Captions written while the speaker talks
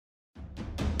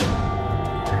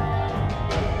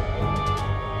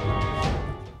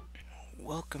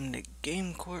Welcome to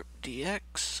Game Corp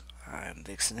DX. I'm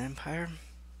Vixen Empire,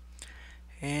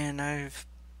 and I've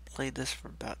played this for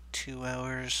about 2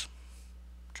 hours,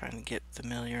 trying to get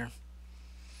familiar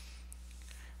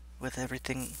with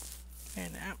everything.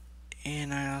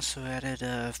 And I also added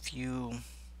a few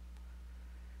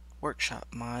workshop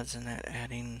mods and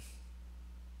adding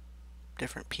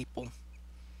different people.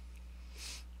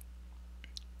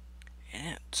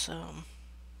 And so,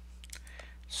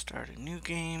 start a new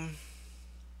game,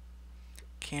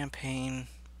 campaign,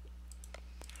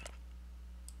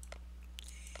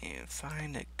 and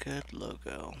find a good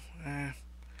logo. That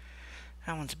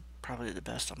one's probably the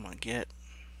best I'm gonna get.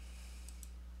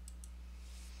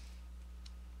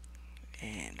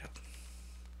 And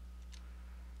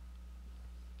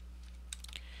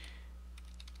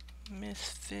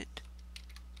Misfit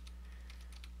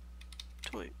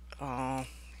toy. Oh,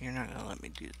 you're not gonna let me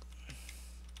do it.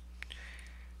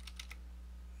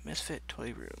 Misfit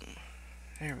Toyroom.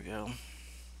 There we go.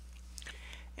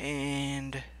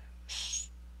 And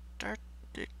start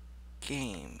the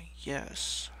game.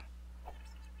 Yes.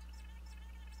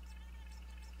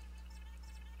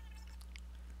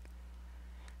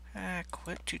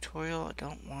 Quit tutorial. I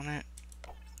don't want it.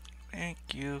 Thank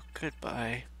you.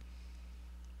 Goodbye.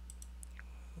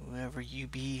 Whoever you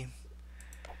be.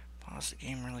 Pause the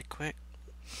game really quick.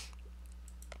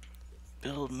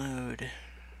 Build mode.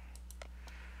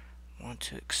 Want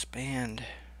to expand.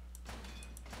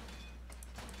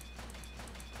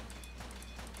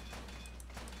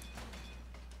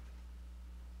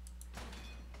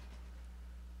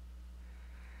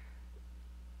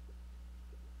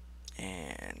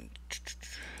 And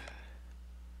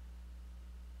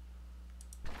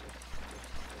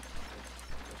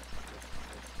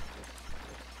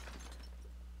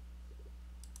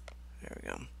there we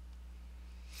go.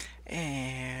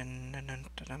 And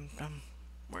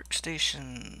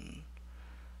workstation.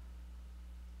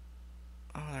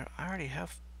 Oh, I already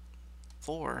have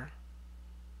 4.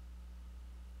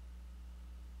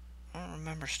 I don't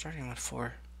remember starting with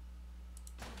 4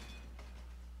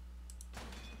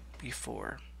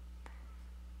 before.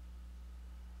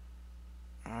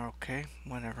 Okay,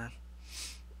 whatever.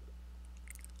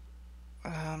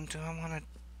 Do I want a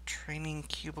training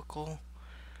cubicle?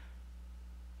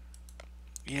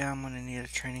 Yeah, I'm gonna need a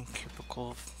training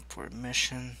cubicle for a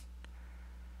mission.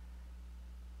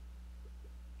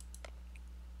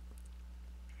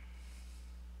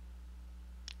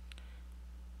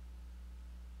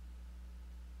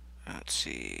 Let's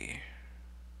see.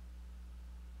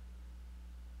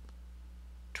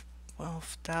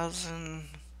 12,000.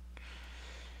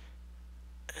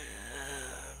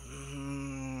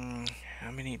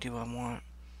 How many do I want?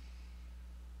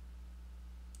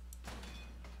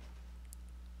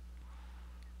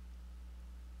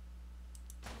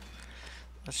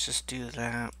 Let's just do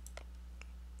that.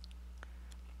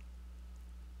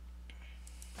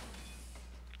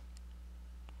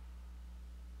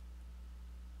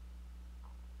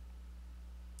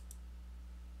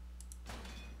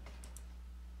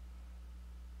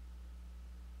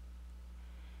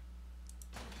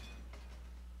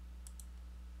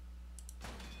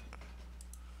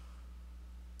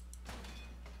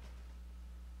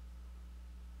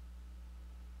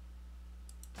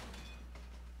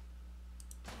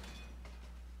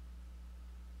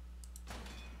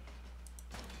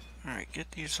 Alright,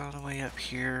 get these all the way up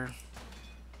here.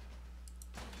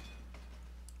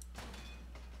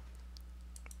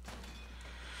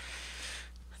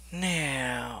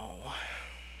 Now,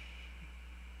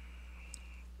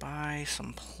 buy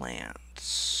some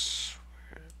plants.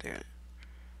 There.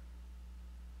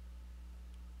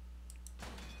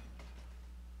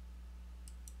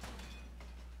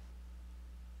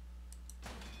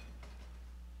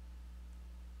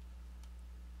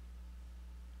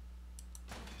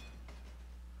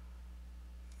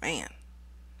 Man,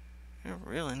 they're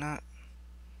really not.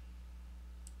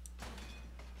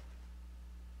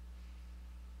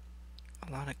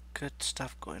 A lot of good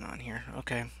stuff going on here.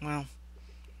 Okay, well,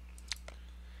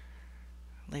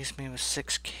 leaves me with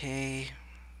 6K,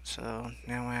 so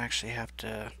now I actually have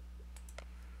to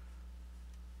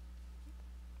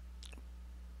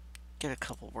get a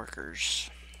couple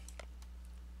workers.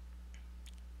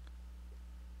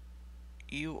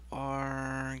 You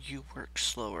work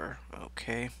slower,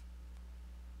 okay.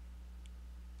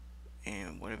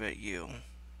 And what about you?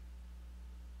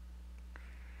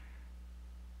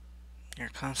 You're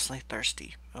constantly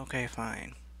thirsty. Okay,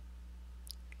 fine.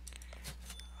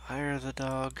 Hire the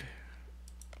dog.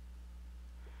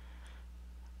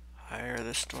 Hire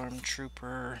the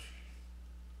stormtrooper.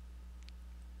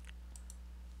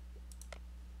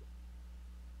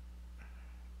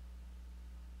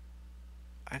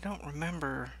 I don't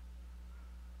remember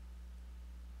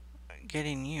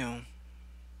getting you.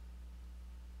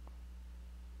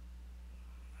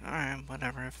 Alright,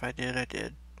 whatever. If I did, I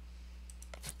did.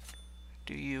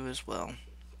 Do you as well.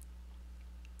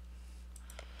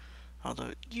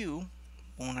 Although you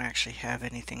won't actually have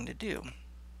anything to do.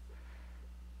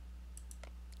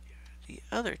 The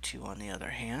other two, on the other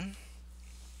hand,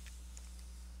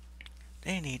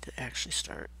 they need to actually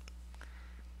start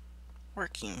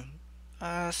working.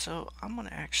 So I'm going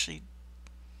to actually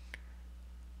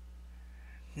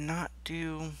not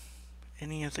do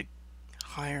any of the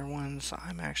higher ones.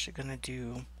 I'm actually going to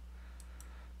do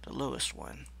the lowest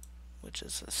one, which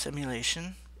is a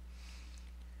simulation.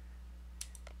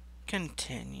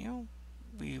 Continue.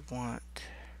 We want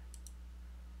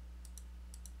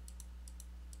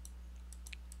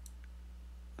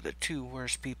the two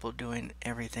worst people doing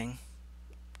everything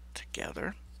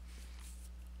together.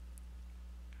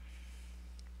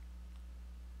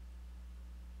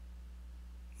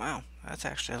 Wow, that's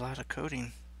actually a lot of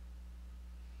coding.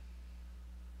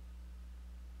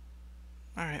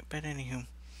 Alright, but anywho.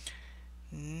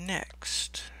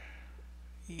 Next.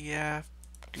 Yeah,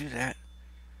 do that.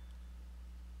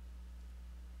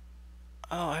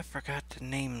 Oh, I forgot to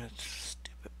name the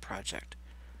stupid project.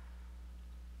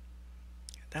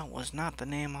 That was not the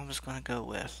name I was going to go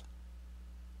with.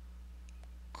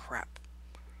 Crap.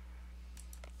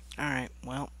 Alright,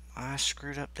 well, I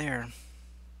screwed up there.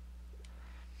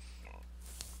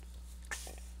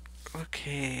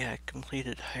 Okay, I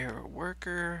completed hire a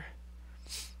worker,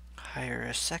 hire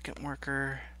a second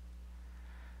worker,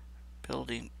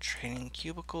 building training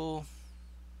cubicle,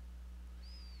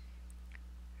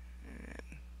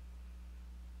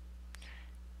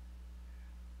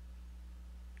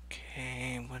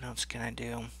 okay, what else can I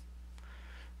do?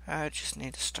 I just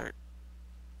need to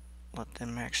let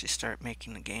them actually start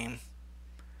making the game.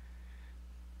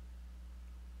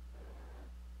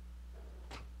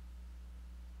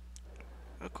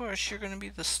 Of course, you're going to be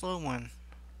the slow one.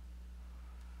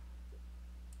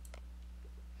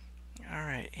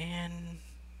 Alright, and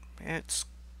it's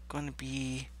going to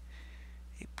be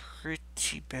a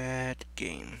pretty bad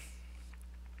game.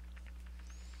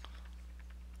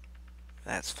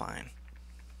 That's fine.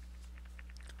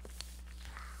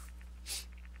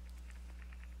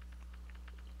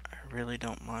 I really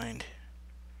don't mind.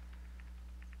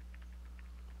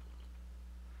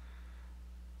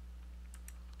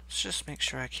 Let's just make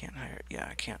sure I can't hire... Yeah,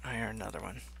 I can't hire another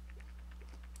one.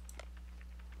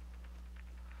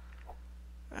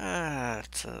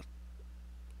 It's a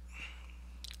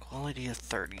quality of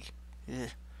 30. Ugh.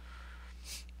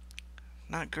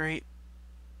 Not great,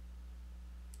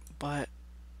 but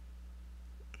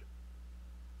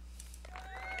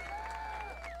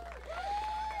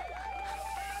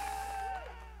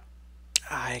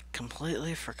I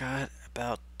completely forgot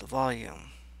about the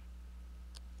volume.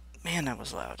 Man, that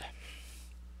was loud.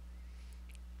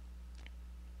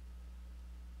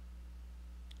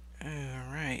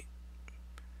 Alright.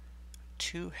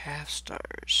 2 half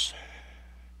stars.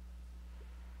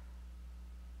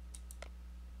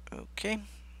 Okay,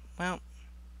 well,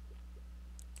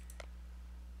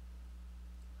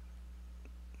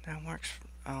 that works.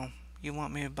 Oh, you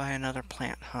want me to buy another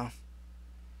plant, huh?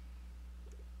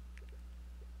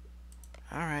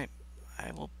 Alright,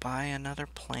 I will buy another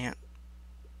plant.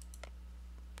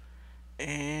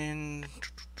 And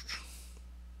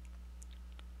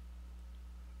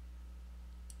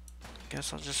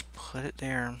guess I'll just put it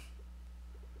there.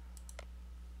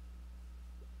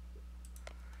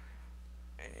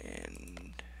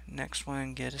 And next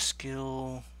one, get a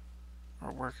skill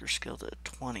or worker skill to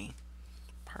 20%.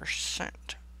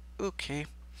 Okay.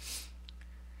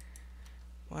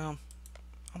 Well,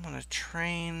 I'm gonna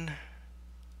train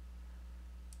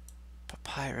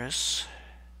Papyrus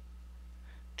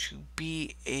to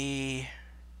be a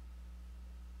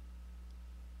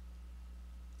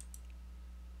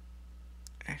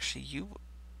actually, you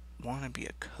want to be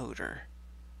a coder.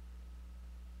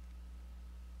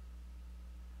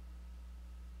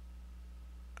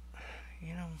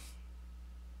 You know,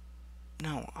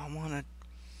 no, I want to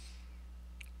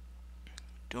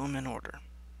do them in order.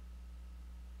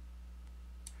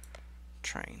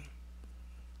 Train.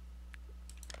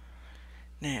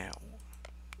 Now,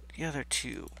 the other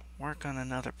two, work on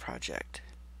another project.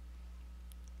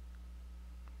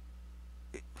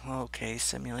 Okay,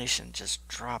 simulation just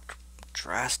dropped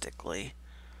drastically.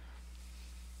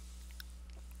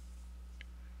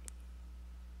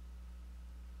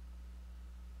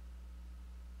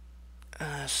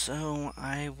 So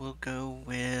I will go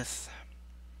with,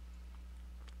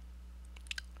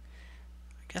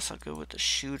 I guess I'll go with the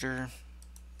shooter.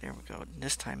 There we go.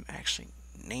 This time actually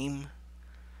name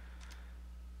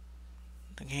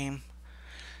the game.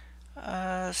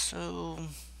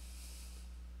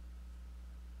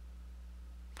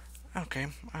 Okay,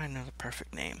 I know the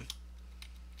perfect name.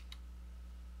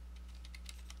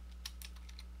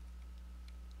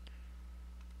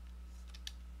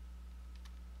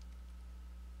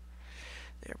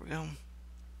 There we go.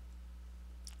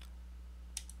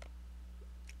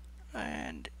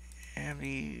 And have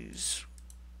these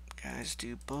guys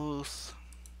do both,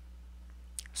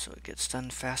 so it gets done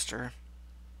faster.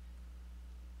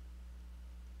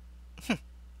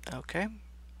 Okay,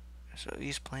 so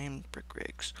he's playing brick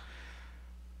rigs.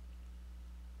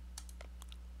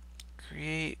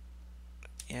 Create,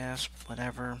 yes,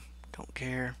 whatever, don't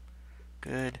care.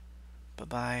 Good,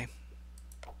 bye-bye.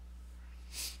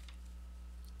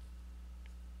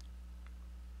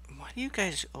 Why do you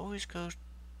guys always go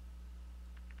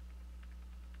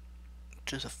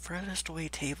to the furthest away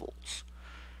tables?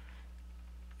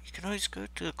 You can always go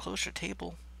to a closer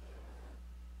table.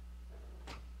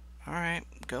 Alright,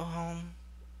 go home.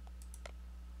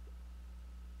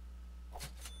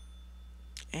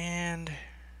 And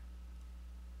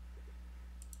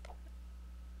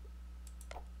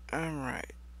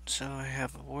alright, so I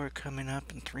have a war coming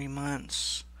up in 3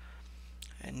 months.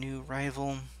 A new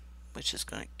rival, which is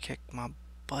gonna kick my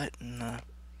butt in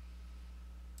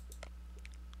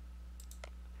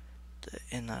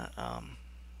the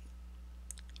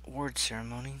award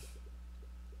ceremony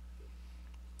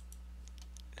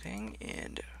thing,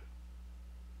 and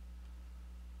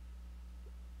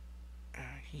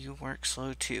you work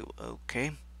slow too.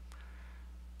 Okay.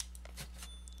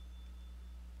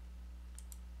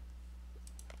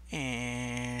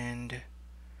 And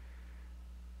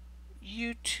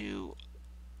you two,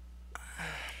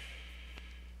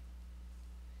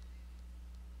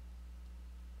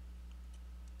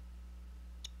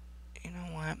 you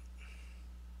know what?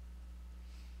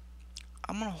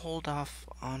 I'm gonna hold off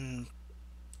on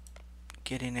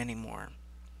getting any more.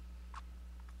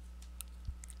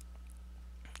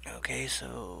 Okay,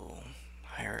 so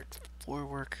hired 4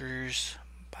 workers,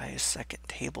 buy a second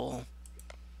table.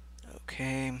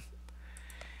 Okay.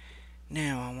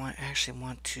 Now I actually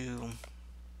want to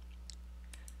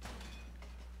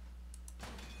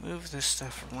move this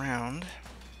stuff around.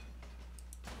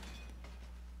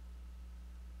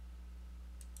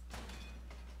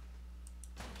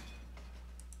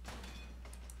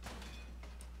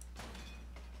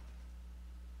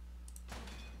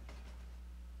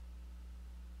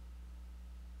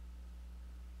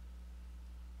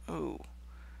 Oh.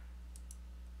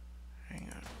 Hang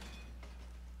on.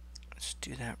 Let's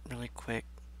do that really quick.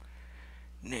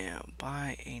 Now,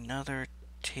 buy another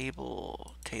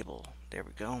table. There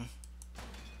we go.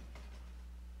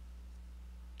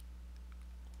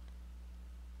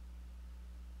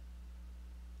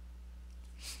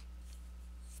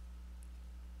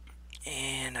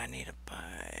 And I need to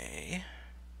buy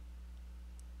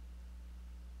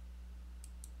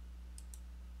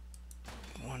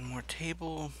one more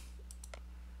table.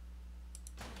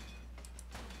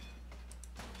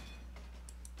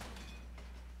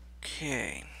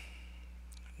 Okay.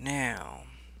 Now,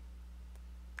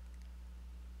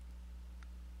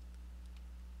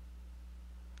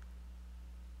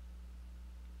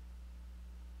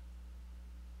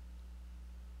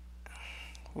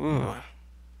 ooh.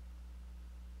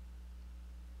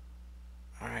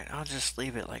 Alright, I'll just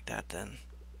leave it like that then.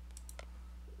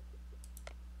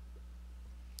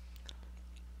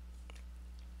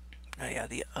 Oh yeah,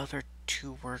 the other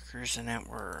 2 workers in that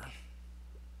were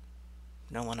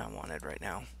no one I wanted right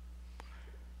now.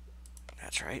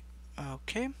 That's right.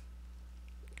 Okay.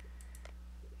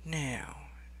 Now,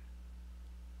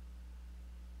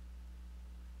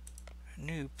 a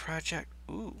new project.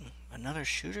 Ooh, another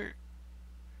shooter.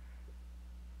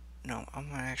 No, I'm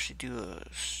gonna actually do a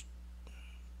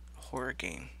horror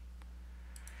game.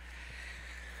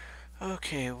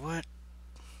 Okay, what?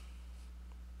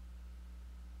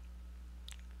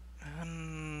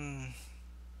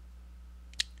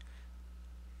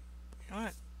 You know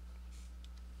what?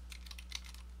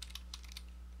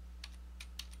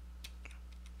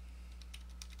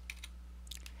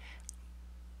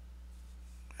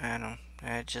 I don't know.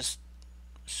 I just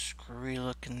screwy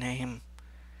looking name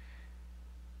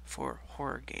for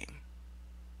horror game.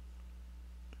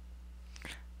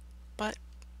 But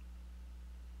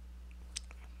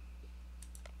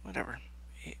whatever.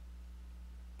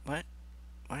 What?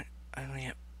 I only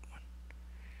have one.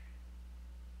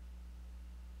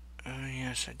 Oh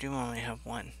yes, I do only have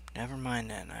one. Never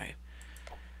mind then. I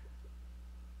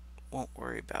won't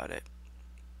worry about it.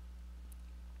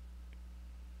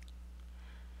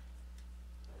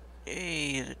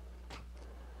 Hey,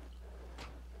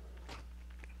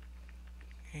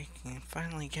 it can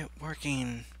finally get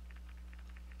working.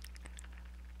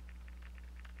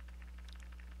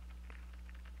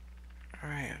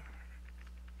 Alright.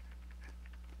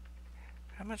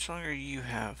 How much longer do you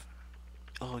have?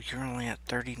 Oh, you're only at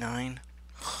 39?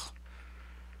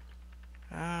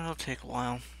 It'll take a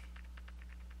while.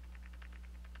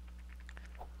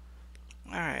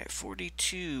 Alright,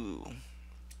 42.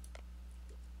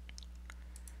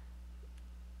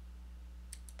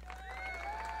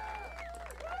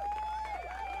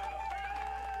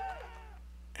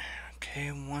 Okay,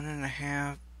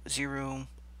 1.5, 0,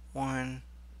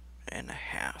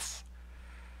 1.5.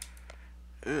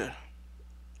 Ugh.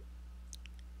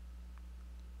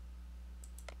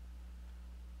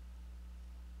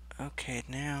 Okay,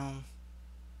 now...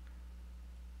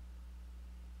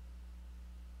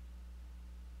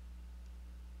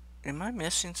 Am I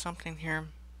missing something here?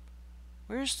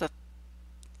 Where's the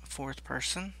fourth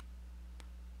person?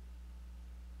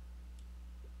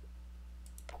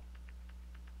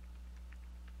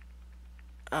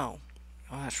 Oh,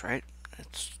 that's right.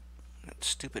 It's that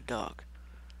stupid dog.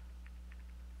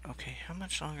 Okay, how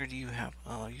much longer do you have?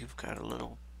 Oh, you've got a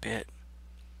little bit.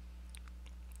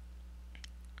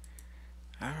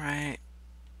 Alright.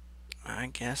 I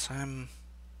guess I'm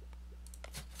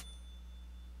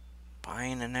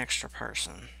buying an extra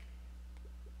person.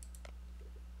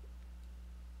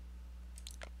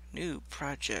 New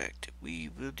project. We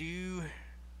will do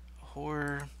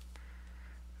horror.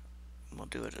 We'll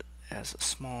do it as a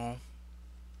small.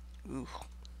 Ooh.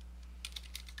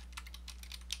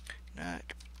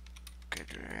 Not good.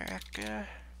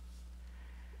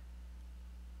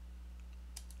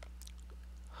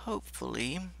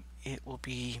 Hopefully, it will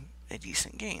be a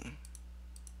decent game.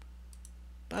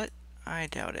 But I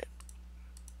doubt it.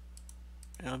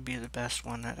 It'll be the best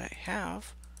one that I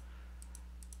have.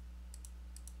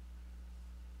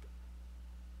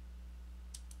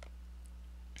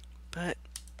 But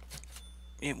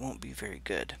it won't be very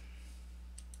good.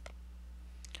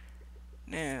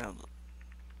 Now,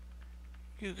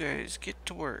 you guys get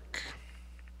to work.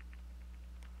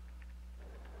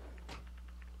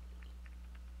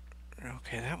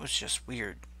 Okay, that was just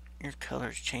weird. Your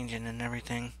color's changing and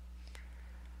everything.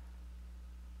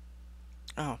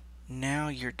 Oh, now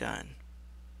you're done.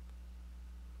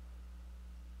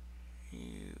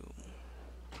 You...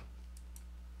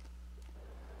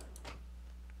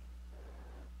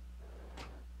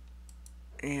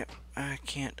 Yep, I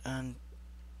can't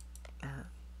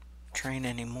train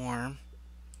anymore.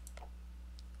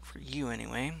 For you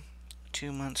anyway.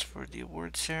 2 months for the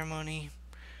award ceremony.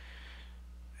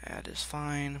 That is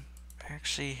fine.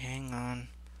 Actually, hang on.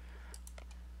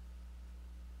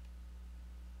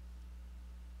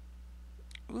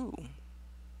 Ooh.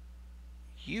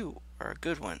 You are a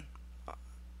good one.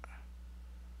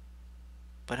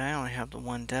 But I only have the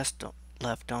one desk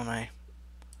left, don't I?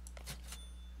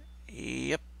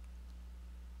 Yep.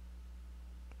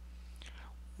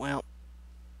 Well,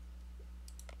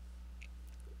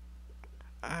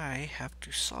 I have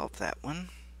to solve that one.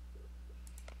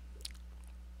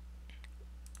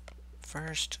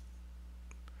 First,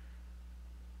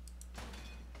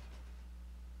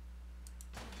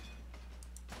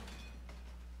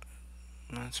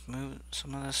 let's move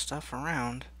some of this stuff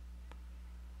around.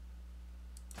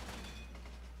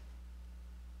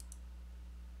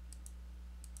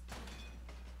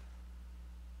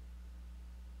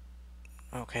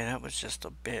 Okay, that was just a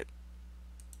bit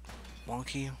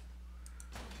wonky.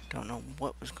 Don't know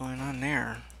what was going on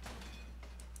there.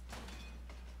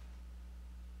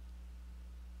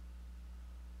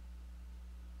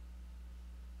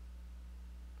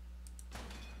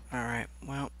 Alright,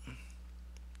 well.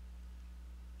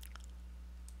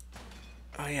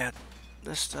 Oh yeah,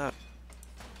 this stuff.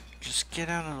 Just get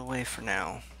out of the way for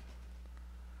now.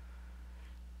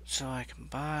 So I can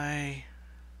buy...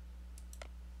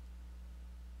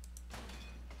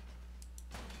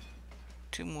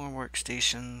 two more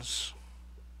workstations.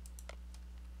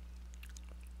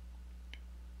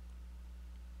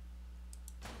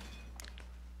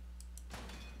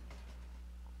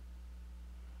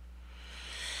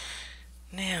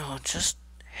 Now, just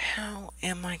how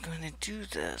am I going to do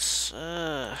this?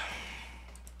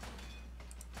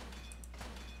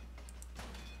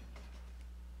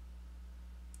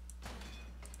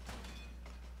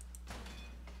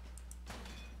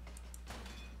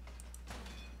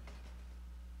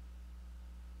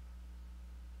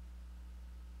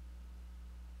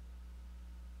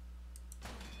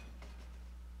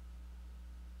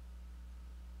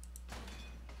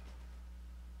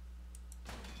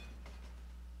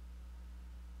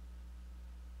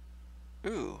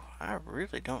 Ooh, I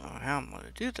really don't know how I'm going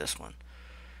to do this one.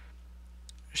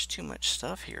 There's too much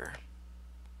stuff here.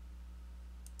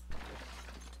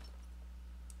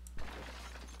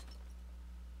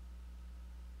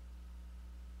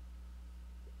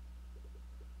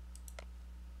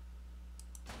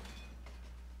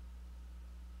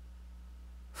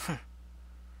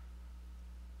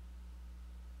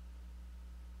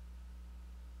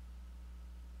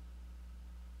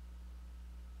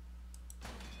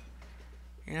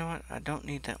 You know what? I don't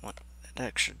need that one, that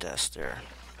extra desk there.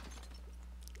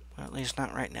 Well, at least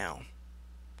not right now.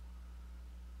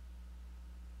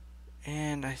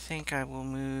 And I think I will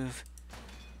move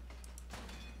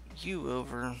you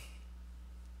over.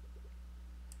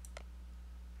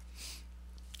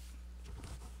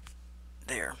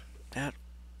 There. That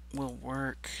will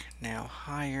work. Now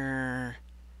hire...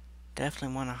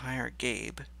 Definitely want to hire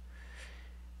Gabe,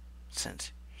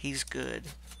 since he's good.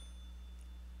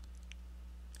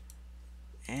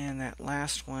 And that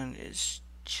last one is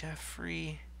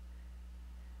Jeffrey.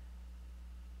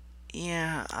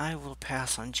 Yeah, I will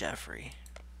pass on Jeffrey.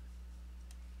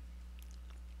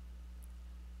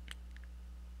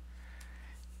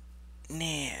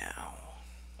 Now,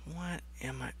 what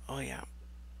am I... Oh, yeah.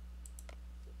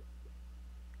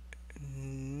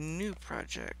 New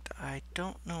project. I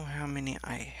don't know how many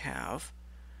I have.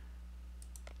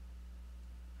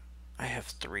 I have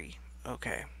 3.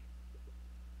 Okay.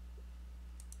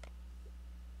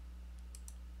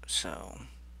 So,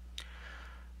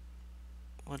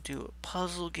 we'll do a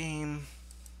puzzle game.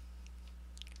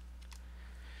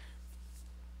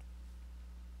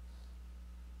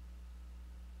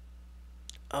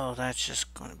 Oh, that's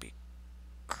just going to be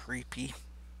creepy.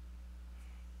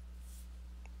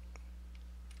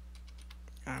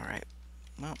 Alright.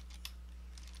 Well,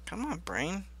 come on,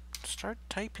 brain. Start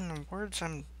typing the words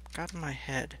I've got in my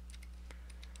head.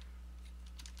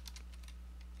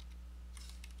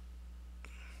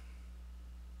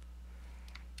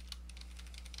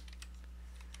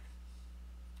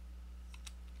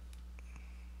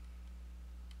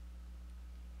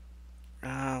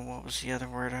 What was the other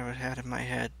word I had in my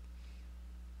head?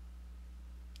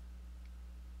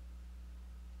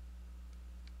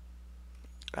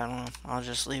 I don't know. I'll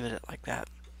just leave it like that.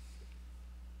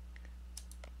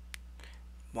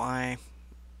 Why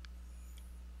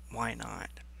not?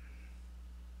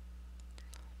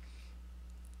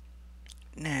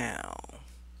 Now,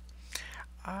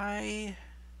 I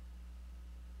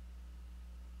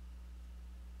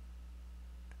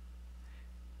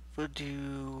will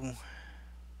do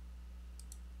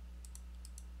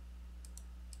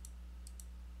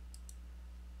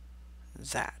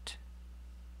that.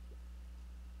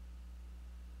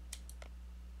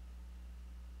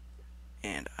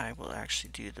 And I will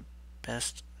actually do the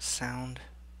best sound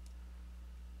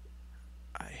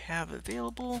I have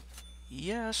available.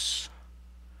 Yes.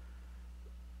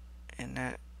 And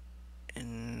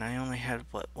I only had,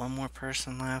 what, one more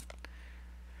person left?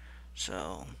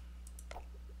 So,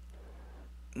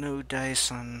 no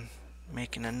dice on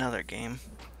making another game.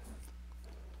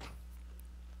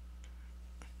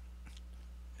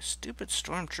 Stupid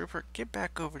stormtrooper, get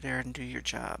back over there and do your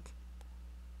job.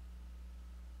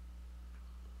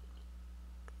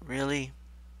 Really?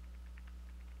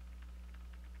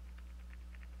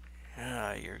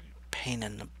 You're a pain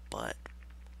in the butt.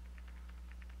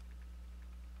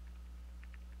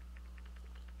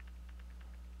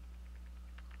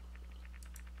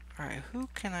 Alright, who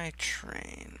can I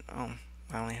train? Oh,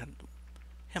 I only had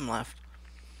him left.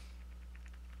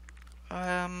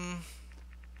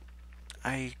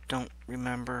 I don't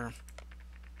remember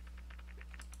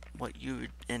what you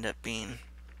would end up being.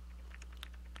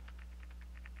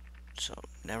 So,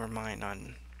 never mind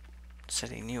on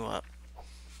setting you up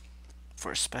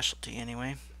for a specialty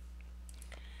anyway.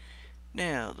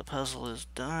 Now, the puzzle is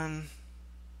done.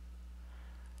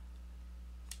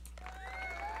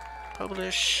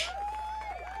 Publish.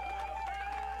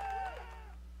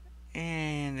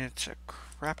 And it's a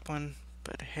crap one,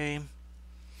 but hey.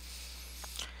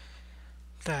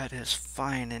 That is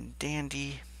fine and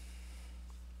dandy.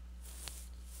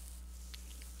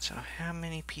 So how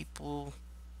many people?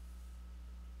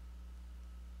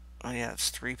 Oh yeah,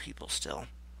 it's 3 people still.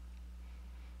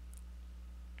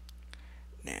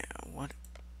 Now, what?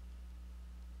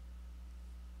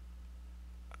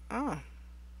 Oh.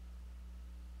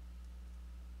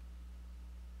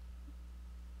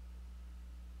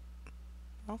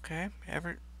 Okay,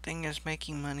 everything is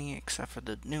making money except for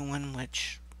the new one,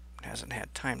 which hasn't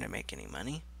had time to make any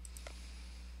money.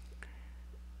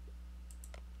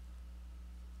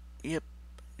 Yep,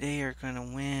 they are gonna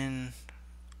win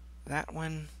that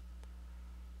one.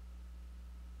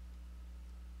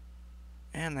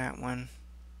 and that one.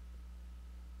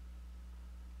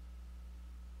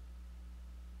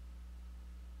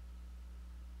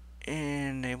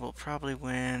 And they will probably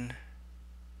win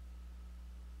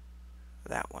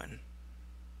that one.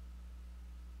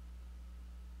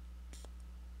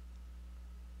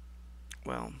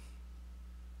 Well,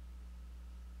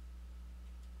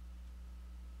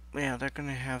 yeah, they're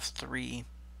gonna have 3,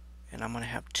 and I'm gonna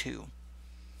have 2.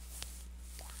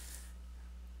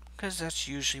 Because that's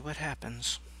usually what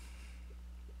happens.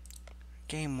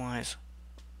 Game-wise.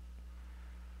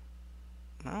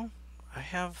 No, I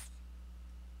have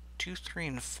 2, 3,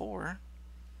 and 4.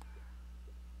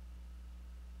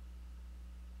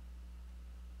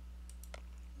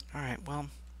 Alright, well,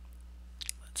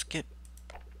 let's get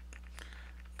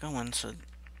going so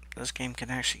this game can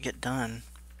actually get done.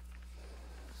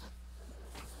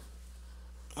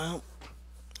 Well,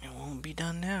 it won't be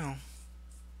done now.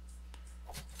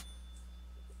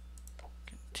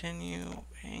 Continue,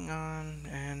 hang on,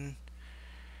 and...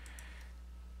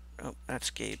 oh,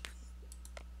 that's Gabe.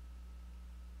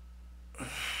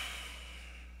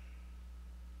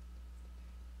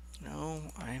 No,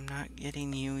 I'm not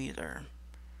getting you either.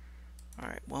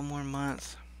 Alright, 1 more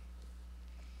month.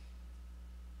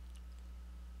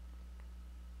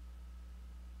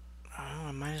 Oh,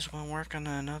 I might as well work on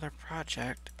another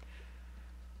project.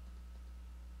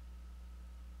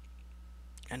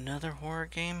 Another horror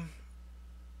game?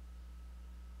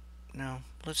 No,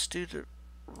 let's do the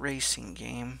racing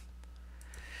game.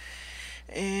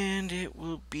 And it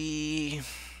will be...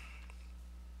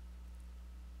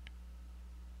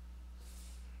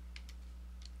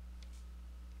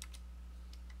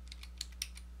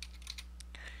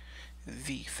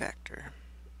 V Factor.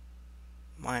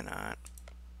 Why not?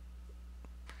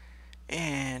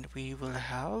 And we will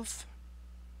have...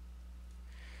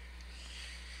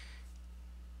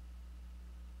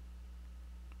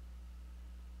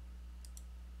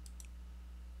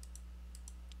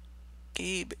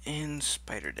 Gabe and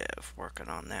SpiderDev working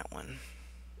on that one.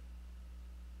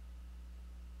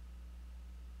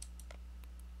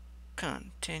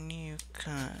 Continue,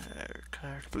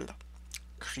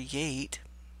 create.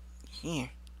 Yeah.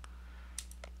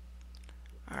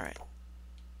 Alright.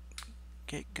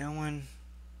 Get going.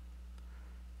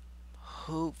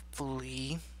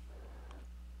 Hopefully,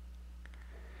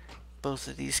 both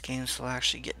of these games will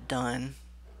actually get done.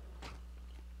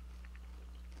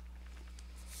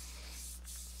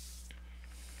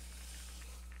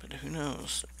 But who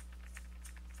knows?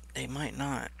 They might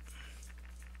not.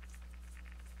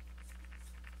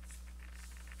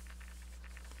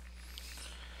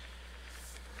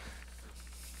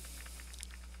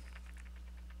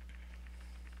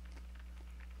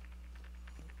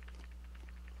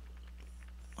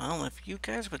 Well, if you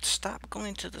guys would stop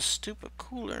going to the stupid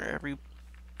cooler every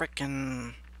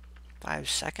frickin' 5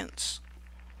 seconds.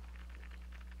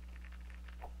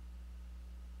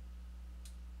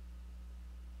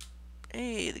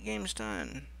 Hey, the game's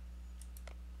done.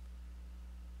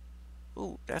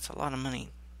 Ooh, that's a lot of money.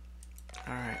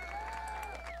 Alright.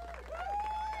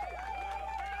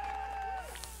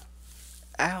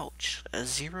 Ouch, a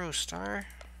 0 star?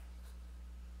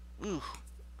 Ooh.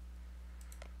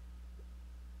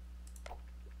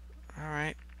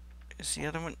 Alright. Is the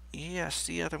other one? Yes,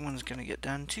 the other one's gonna get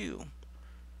done too.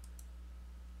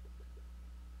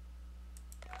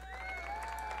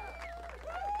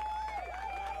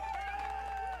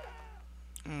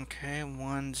 Okay,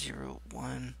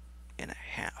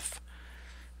 101.5.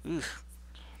 Oof.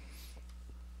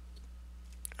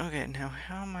 Okay, now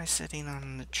how am I sitting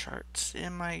on the charts?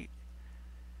 Am I...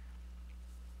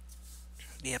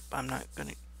 Yep, I'm not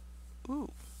gonna...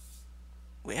 Ooh.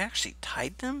 We actually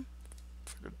tied them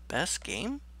for the best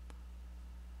game?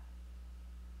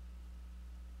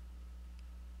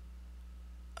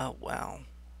 Oh, wow.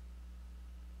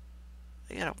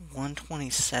 They got a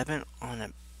 127 on a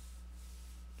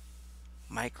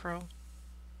micro?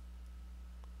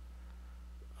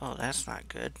 Oh, that's not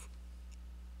good.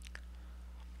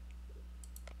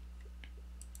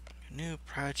 New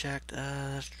project,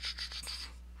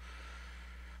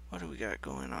 what do we got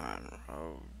going on?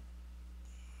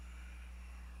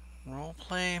 Role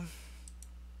play.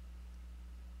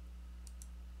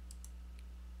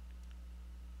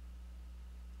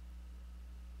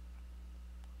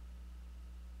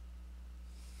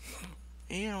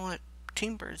 You know what?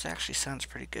 Team Birds actually sounds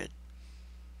pretty good.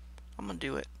 I'm gonna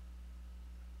do it.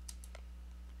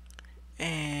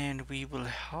 And we will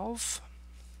have...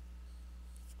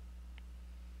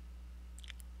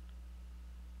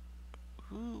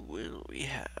 Who will we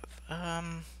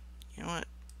have? You know what?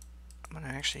 I'm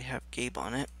gonna actually have Gabe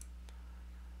on it.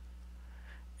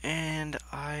 And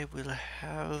I will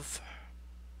have...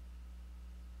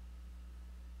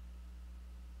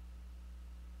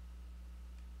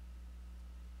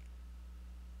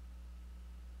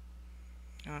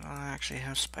 You know what, I'll actually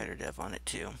have Spider Dev on it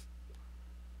too.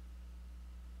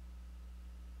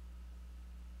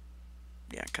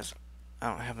 Yeah, because I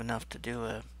don't have enough to do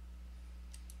a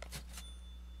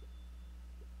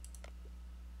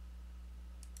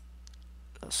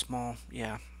small,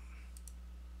 yeah.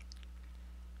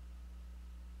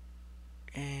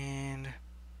 And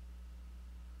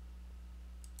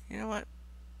you know what?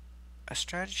 A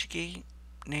strategy game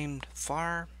named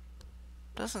Far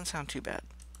doesn't sound too bad.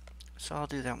 So I'll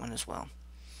do that one as well.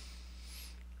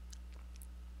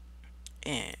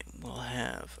 And we'll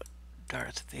have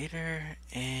Darth Vader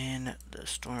and the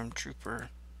Stormtrooper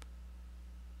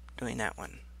doing that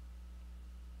one.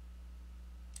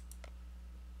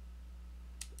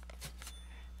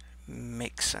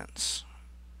 Makes sense.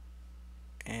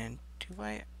 And do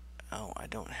I... Oh, I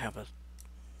don't have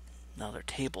another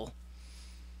table.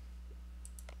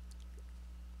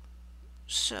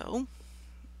 So...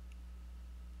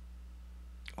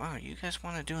 Wow, you guys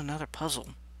want to do another puzzle?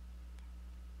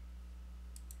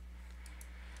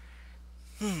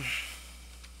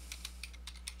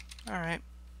 Alright.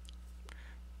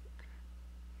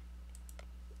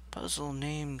 Puzzle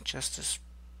name Justice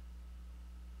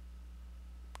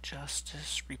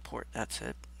Report, that's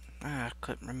it. I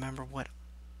couldn't remember what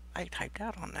I typed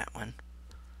out on that one.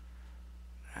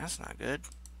 That's not good.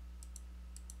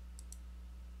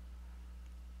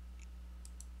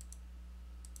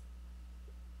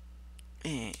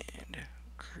 And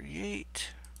create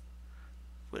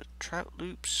with trout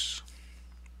loops.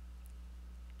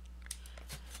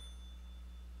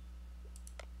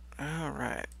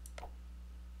 Alright.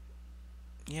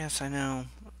 Yes, I know.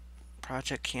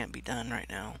 Project can't be done right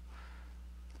now.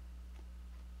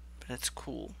 But it's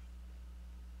cool.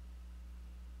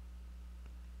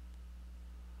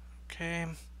 Okay.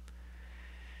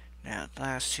 Now the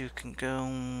last two can go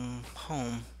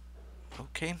home.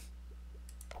 Okay.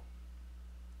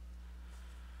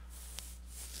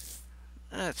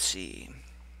 Let's see.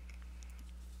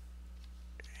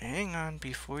 Hang on,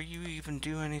 before you even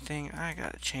do anything, I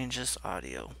gotta change this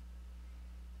audio.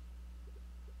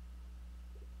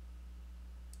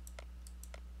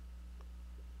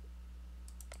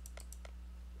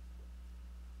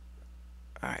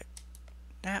 Alright,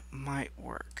 that might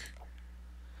work.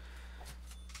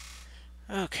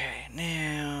 Okay,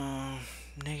 now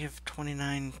negative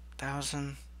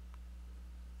 29,000.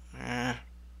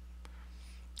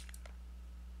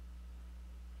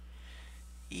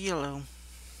 Yellow.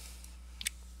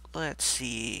 Let's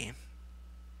see.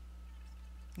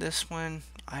 This one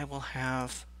I will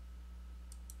have.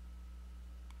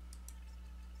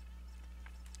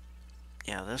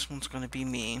 Yeah, this one's going to be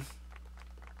me.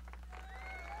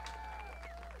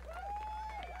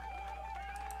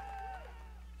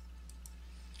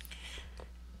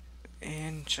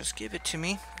 And just give it to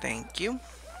me. Thank you.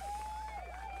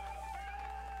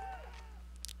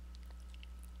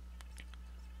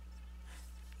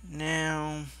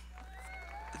 Now,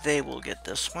 they will get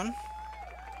this one.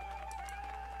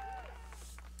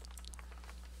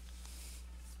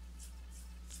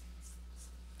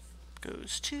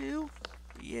 Goes to,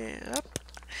 yep.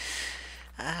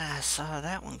 I saw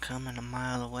that one coming a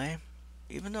mile away,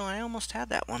 even though I almost had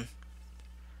that one.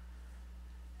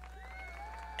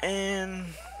 And,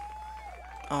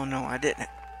 oh no, I didn't.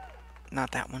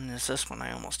 Not that one, it's this one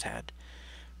I almost had.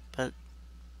 But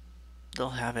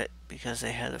they'll have it because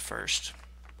they had it first.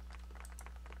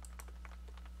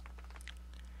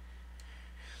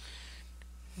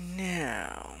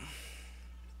 Now,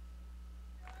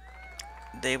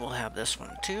 they will have this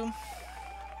one too.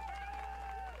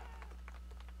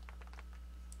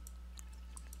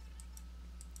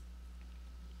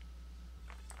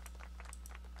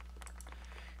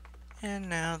 And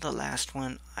now the last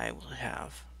one I will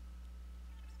have.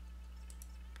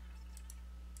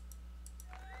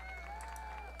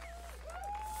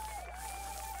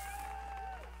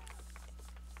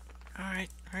 Alright,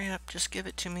 hurry up, just give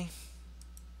it to me.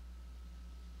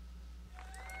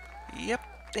 Yep,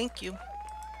 thank you.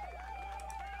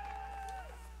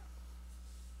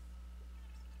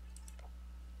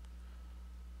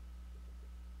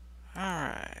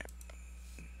 Alright.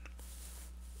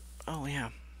 Oh, yeah.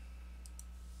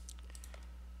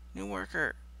 New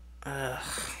worker. Ugh.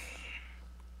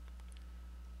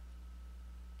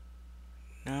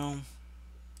 No.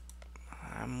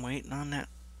 I'm waiting on that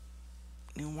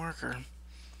new worker.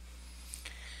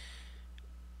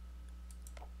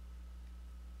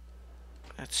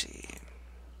 Let's see.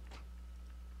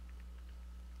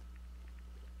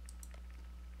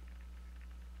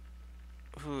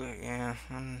 Ooh, yeah,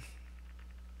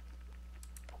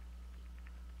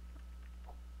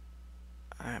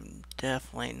 I'm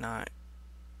definitely not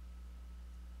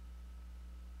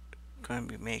going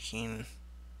to be making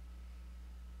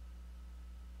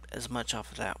as much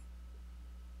off of that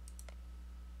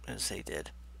as they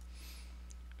did.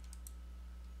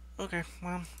 Okay,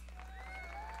 well,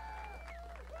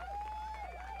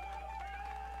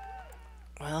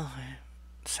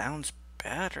 it sounds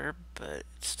better, but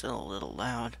it's still a little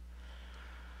loud.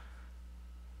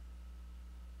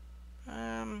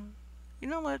 You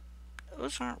know what?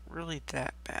 Those aren't really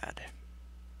that bad.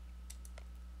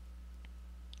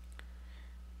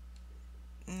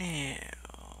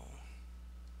 Now,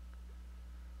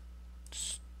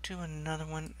 let's do another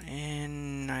one,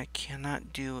 and I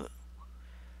cannot do it.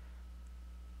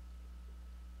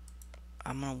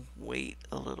 I'm gonna wait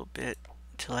a little bit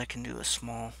until I can do a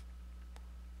small.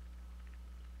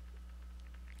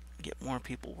 Get more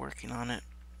people working on it.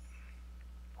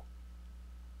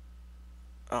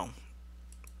 Oh.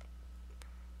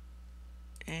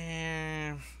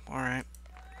 And, alright.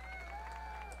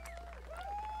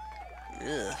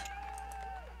 Ugh.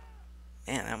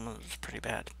 Man, that one was pretty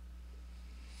bad.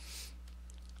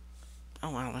 Oh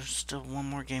wow, there's still one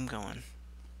more game going.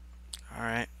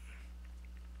 Alright.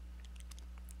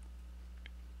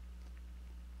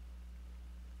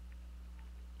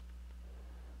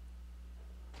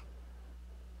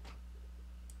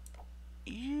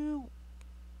 You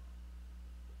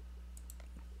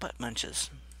butt munches.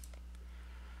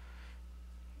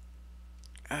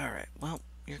 Alright, well,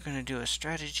 you're gonna do a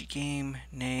strategy game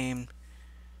named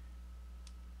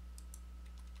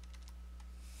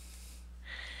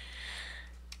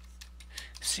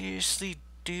Seriously,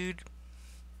 dude?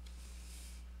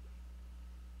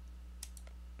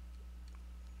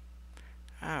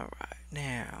 Alright,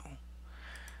 now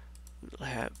we'll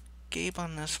have Gabe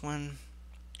on this one.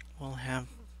 We'll have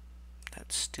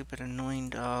that stupid annoying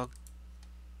dog.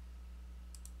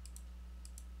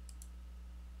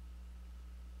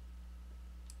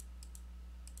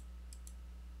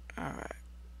 Alright,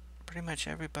 pretty much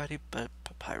everybody but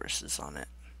Papyrus is on it.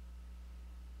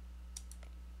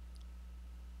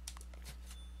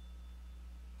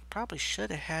 Probably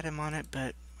should have had him on it,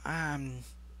 but I'm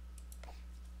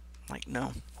like,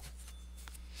 no.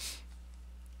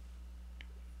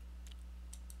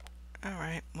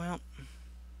 Alright, well,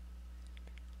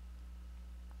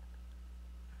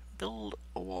 build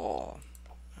a wall.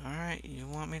 Alright, you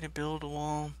want me to build a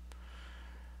wall?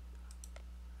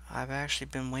 I've actually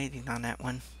been waiting on that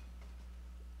one.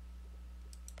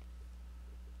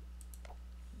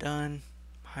 Done.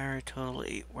 Hire a total of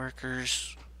 8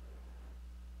 workers.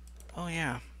 Oh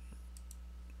yeah,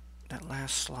 that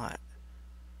last slot.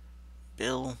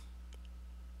 Bill.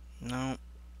 No.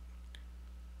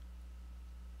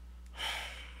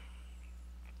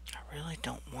 I really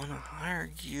don't want to hire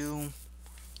you.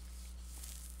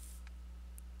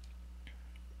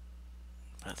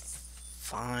 But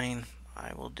fine,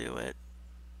 I will do it.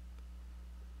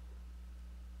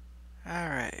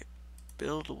 Alright,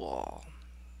 build a wall.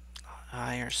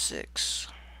 Hire 6.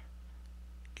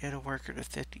 Get a worker to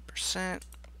 50%.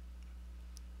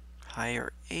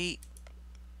 Hire 8.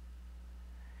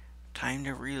 Time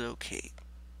to relocate.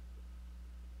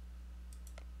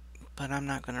 But I'm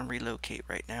not going to relocate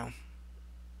right now.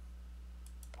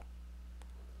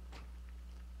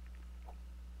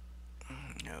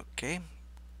 Okay,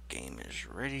 game is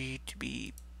ready to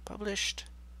be published.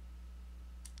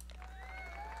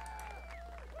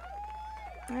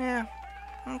 Yeah,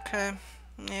 okay.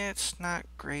 Yeah, it's not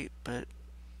great, but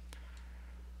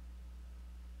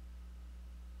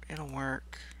it'll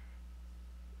work.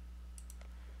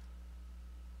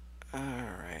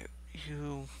 Alright,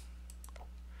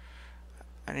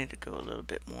 I need to go a little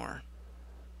bit more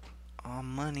on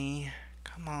money.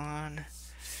 Come on.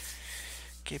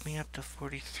 Get me up to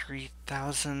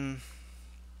 43,000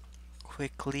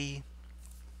 quickly.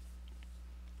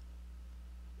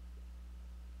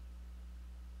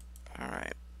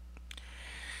 Alright.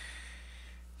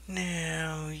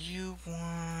 Now, you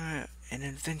want an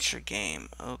adventure game,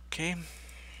 okay?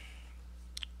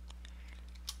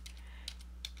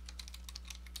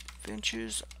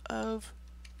 Adventures of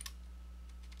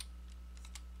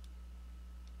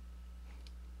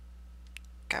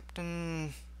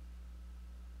Captain...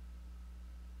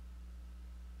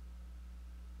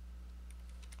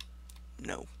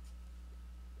 No.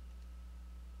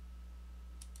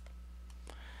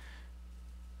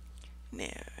 Now,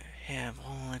 have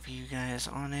all of you guys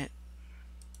on it.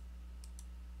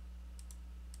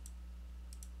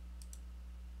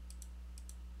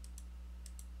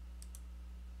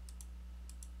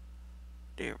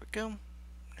 There we go.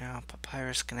 Now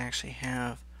Papyrus can actually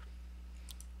have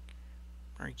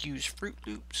or use Fruit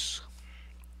Loops.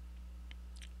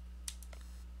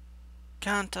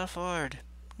 Can't afford.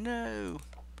 No.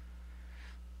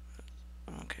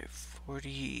 Okay,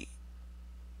 40.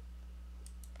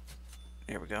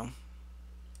 There we go.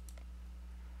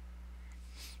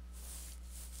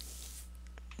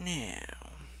 Now,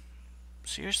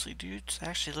 seriously, dude, it's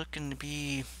actually looking to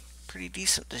be pretty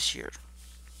decent this year.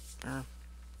 Or,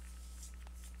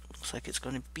 looks like it's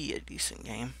going to be a decent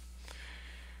game.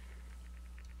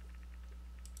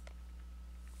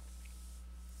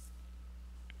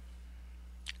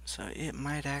 So it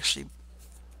might actually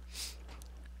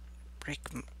break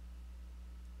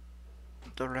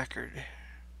the record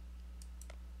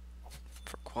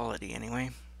for quality anyway.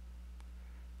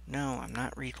 No, I'm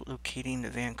not relocating to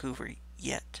Vancouver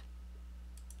yet.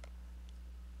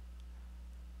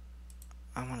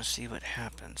 I want to see what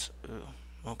happens. Ooh,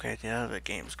 okay, the other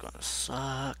game's gonna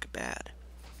suck bad.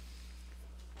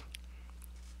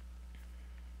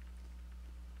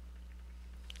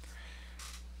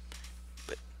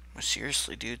 But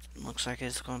seriously, dude, looks like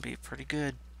it's gonna be pretty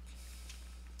good.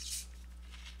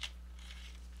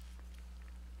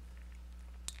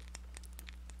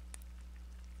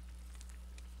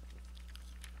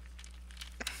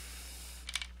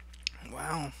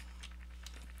 Wow.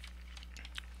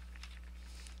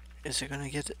 Is it gonna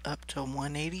get up to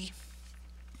 180?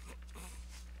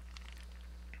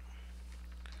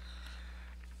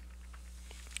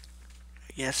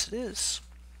 Yes, it is.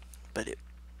 But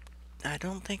I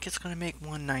don't think it's gonna make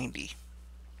 190.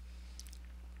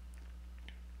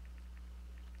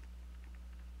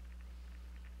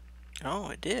 Oh,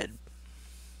 it did.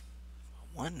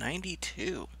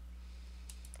 192.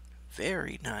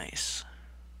 Very nice.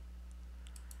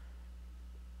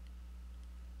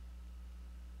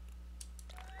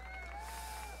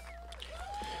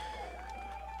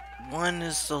 One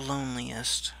is the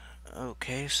loneliest.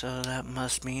 Okay, so that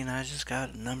must mean I just got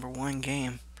a #1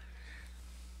 game.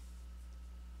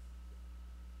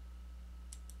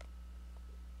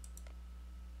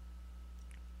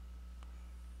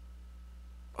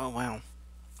 Oh, wow.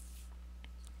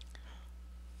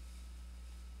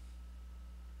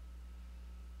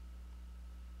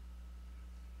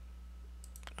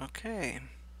 Okay.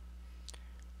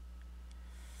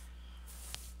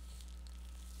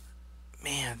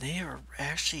 Man, they are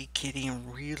actually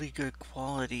getting really good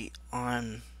quality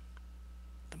on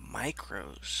the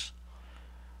micros.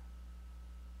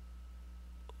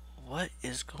 What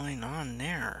is going on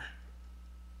there?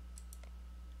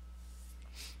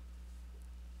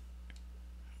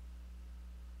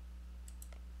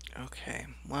 Okay,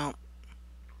 well,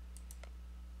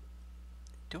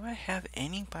 do I have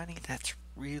anybody that's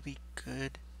really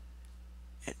good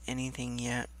at anything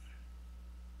yet?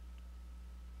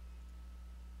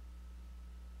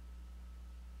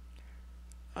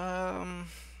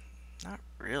 Not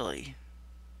really.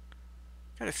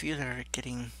 Got a few that are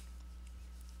getting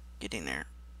there.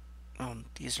 Oh,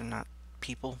 these are not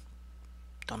people.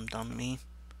 Dumb me.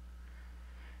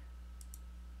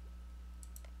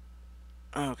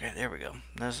 Okay, there we go.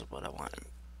 This is what I wanted.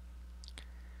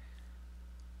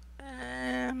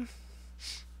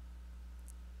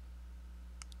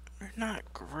 They're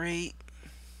not great.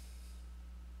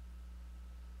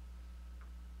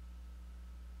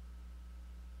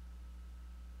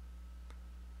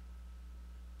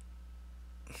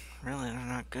 Really, they're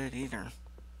not good either.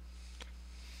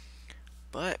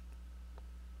 But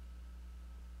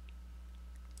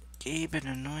Gabe and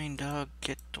Annoying Dog,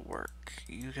 get to work.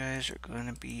 You guys are going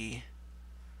to be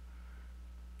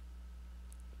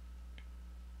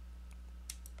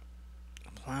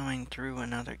plowing through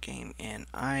another game, and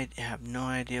I have no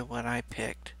idea what I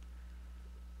picked.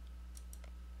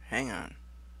 Hang on.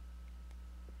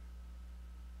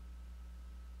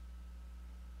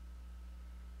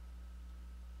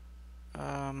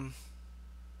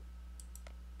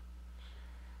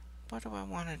 What do I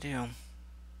want to do?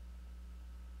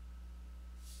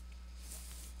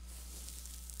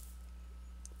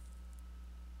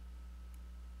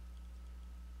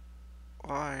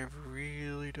 I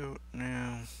really don't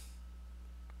know.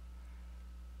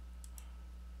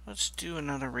 Let's do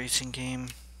another racing game.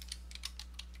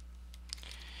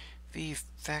 V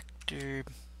Factor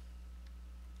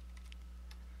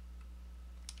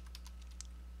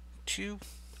 2.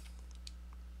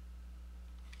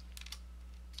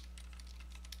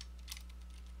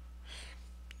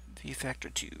 V Factor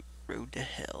 2, Road to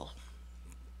Hell.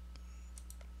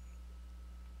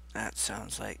 That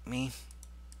sounds like me.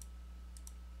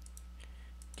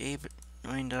 Gabe,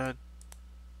 Annoying Dog,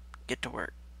 get to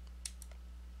work.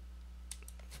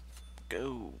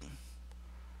 go.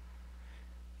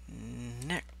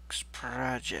 Next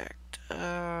project.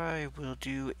 I will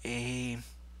do a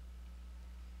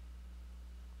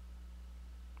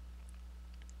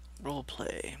role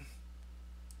play.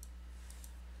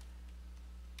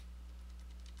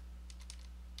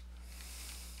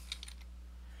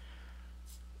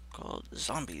 Called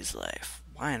Zombie's Life.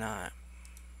 Why not?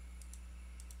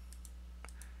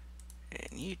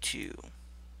 And you two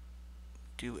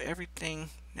do everything.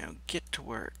 Now get to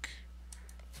work.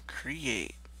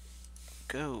 Create.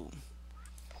 Go.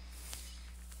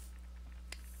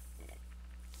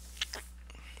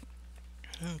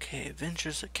 Okay,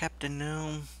 Adventures of Captain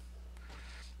Gnome.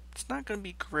 It's not going to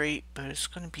be great, but it's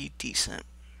going to be decent.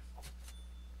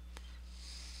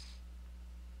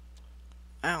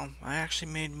 Wow, I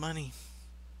actually made money.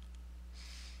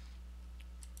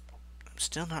 I'm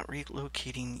still not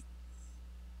relocating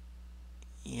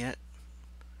yet.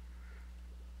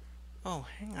 Oh,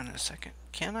 hang on a second.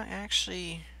 Can I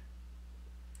actually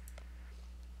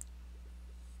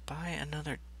buy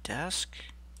another desk?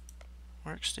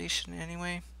 Workstation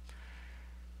anyway?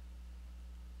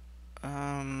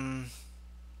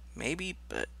 Maybe,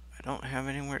 but I don't have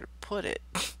anywhere to put it.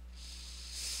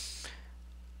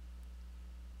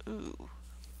 Ooh.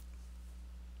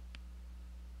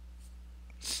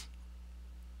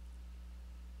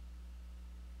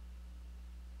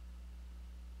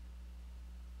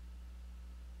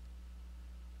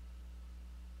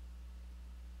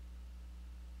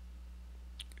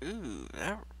 Ooh,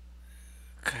 that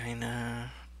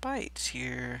kinda bites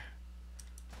here.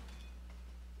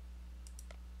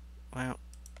 Well,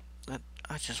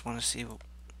 I just want to see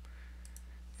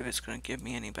if it's going to give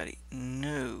me anybody.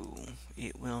 No,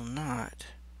 it will not.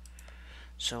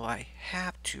 So I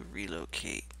have to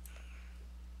relocate.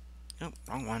 Oh,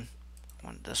 wrong one. I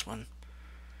want this one.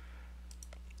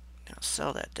 Now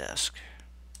sell that desk.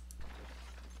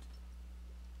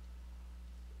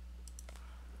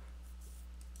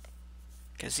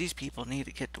 Because these people need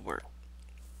to get to work.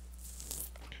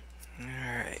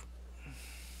 Alright.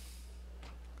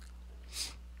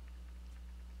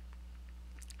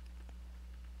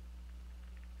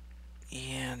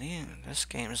 Yeah, this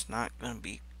game is not going to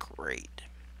be great.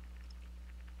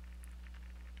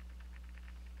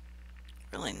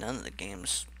 Really, none of the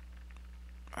games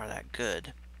are that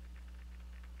good.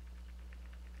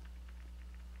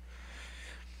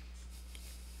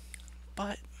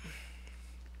 But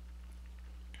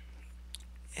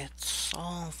it's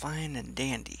all fine and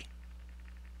dandy.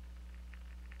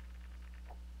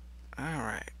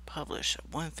 Alright, publish at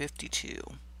 152.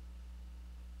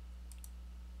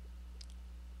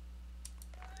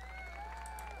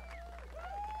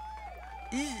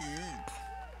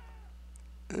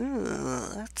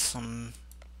 Ugh, that's some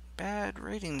bad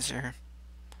ratings there.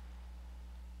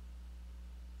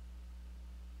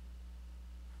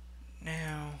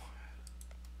 Now,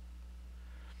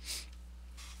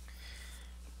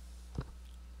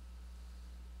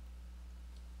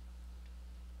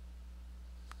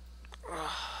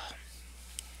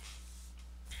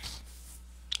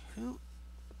 who?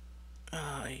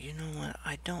 You know what?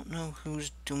 I don't know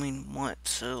who's doing what,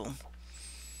 so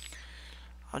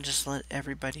I'll just let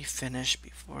everybody finish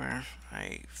before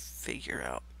I figure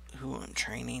out who I'm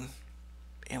training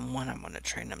and what I'm going to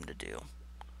train them to do.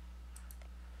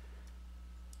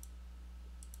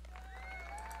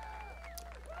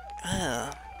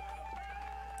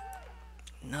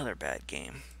 Another bad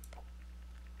game.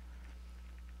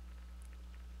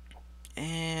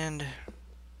 And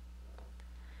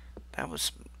that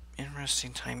was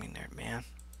interesting timing there, man.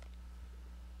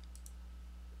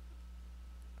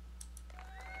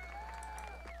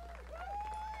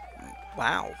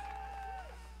 Wow.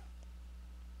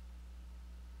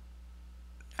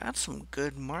 That's some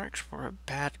good marks for a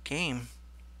bad game.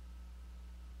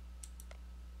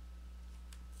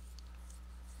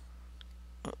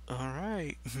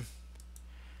 Alright.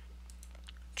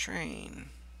 Train.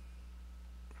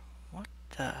 What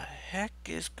the heck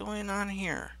is going on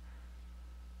here?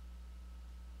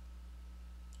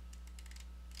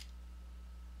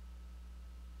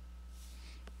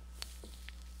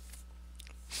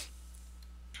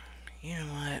 You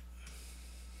know what?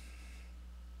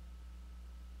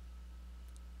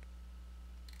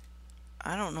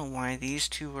 I don't know why these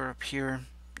two are up here.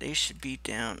 They should be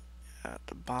down at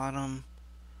the bottom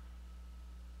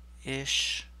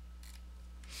ish.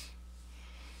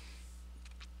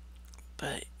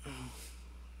 But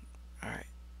alright.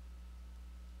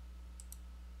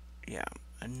 Yeah,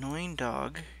 annoying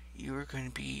dog, you are going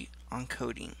to be on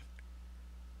coding.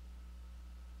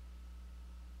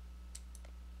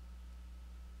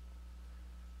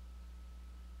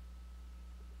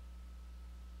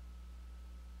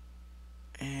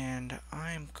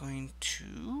 going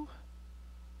to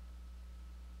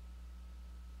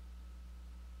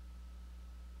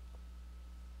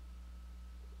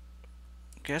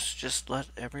guess just let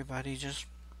everybody just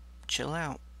chill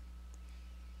out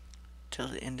till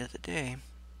the end of the day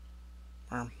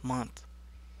or month.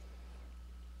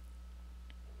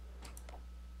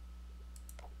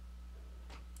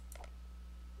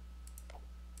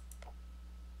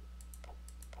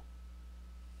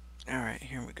 Alright,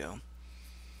 here we go.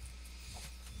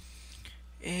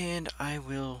 And I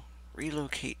will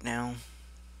relocate now.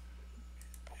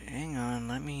 Hang on,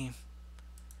 let me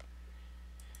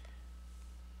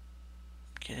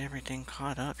get everything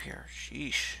caught up here.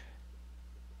 Sheesh.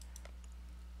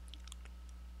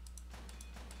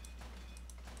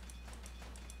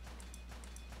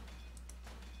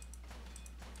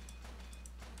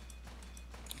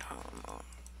 Come on.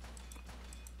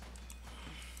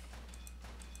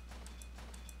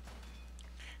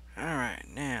 Alright,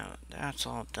 now that's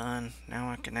all done. Now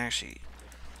I can actually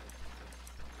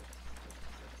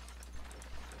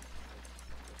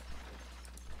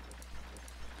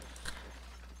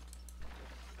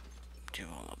do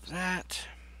all of that.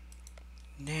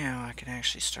 Now I can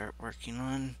actually start working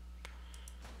on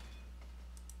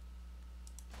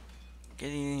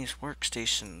getting these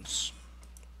workstations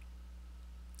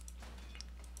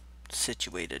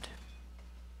situated.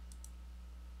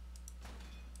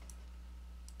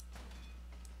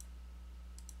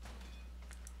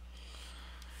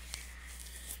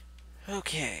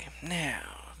 Okay, now,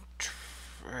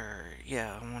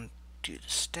 yeah, I want to do the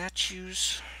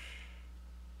statues.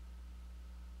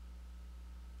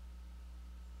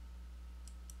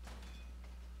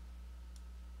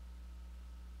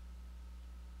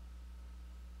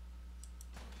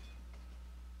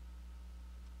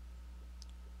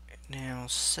 Now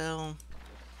sell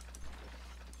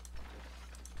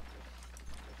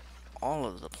all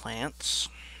of the plants.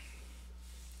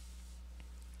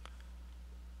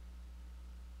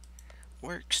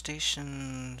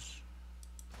 Workstations.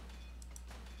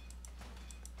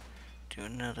 Do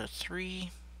another 3.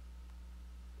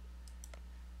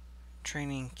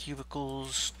 Training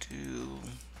cubicles. Do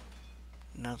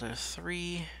another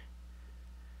 3.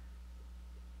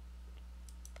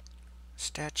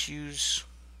 Statues.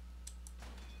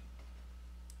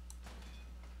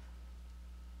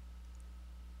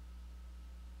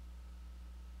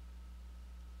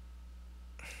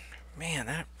 Man,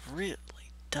 that really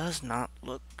does not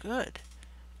look good.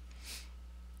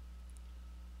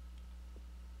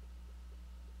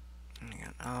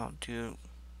 And I'll do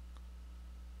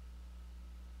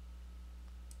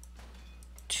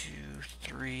 2,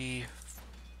 3.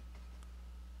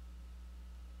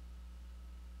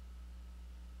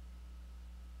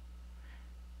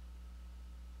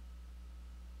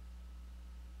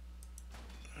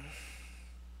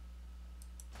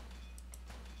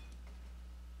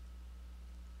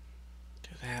 Do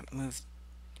that, move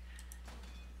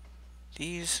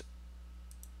these.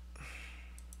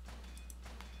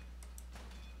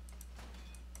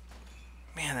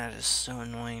 Man, that is so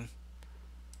annoying.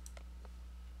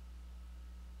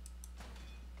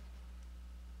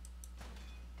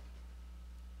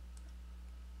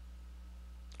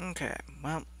 Okay,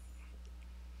 well,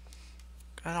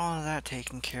 got all of that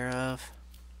taken care of.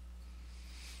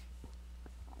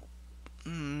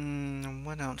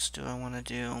 What else do I want to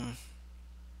do?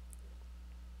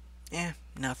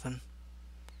 Nothing.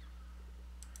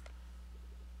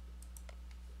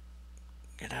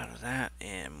 Get out of that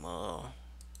and we'll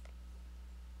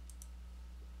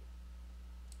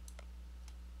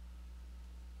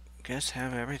guess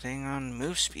have everything on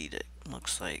move speed, it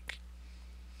looks like.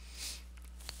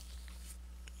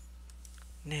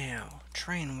 Now,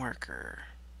 train worker.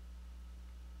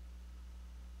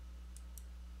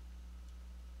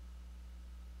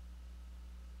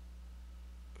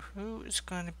 Who is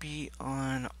going to be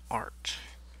on art?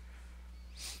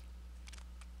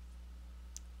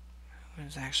 Who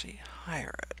is actually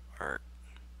higher at art?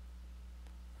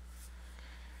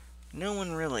 No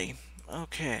one really.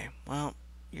 Okay, well,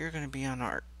 you're going to be on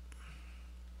art.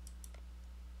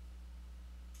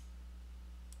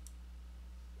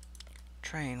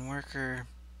 Train worker.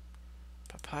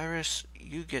 Papyrus,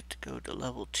 you get to go to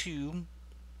level 2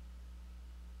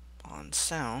 on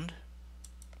sound.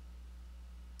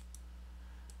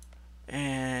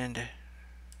 And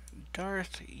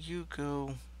Darth, you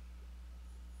go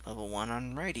level 1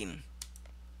 on writing.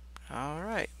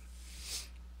 Alright.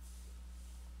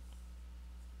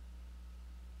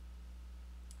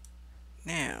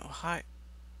 Now, hi.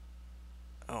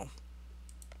 Oh.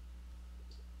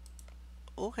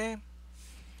 Okay.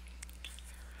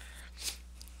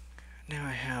 Now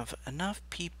I have enough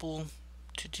people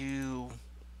to do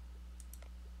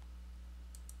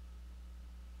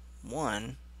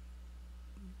one,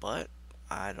 but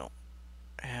I don't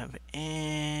have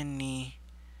any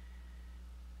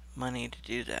money to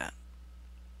do that.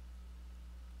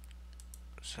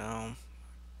 So,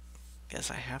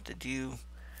 guess I have to do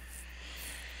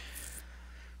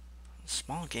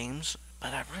small games,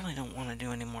 but I really don't want to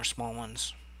do any more small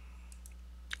ones.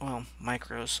 Well,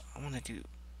 micros. I want to do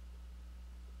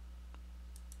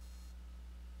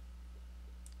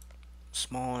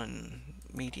small and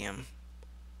medium.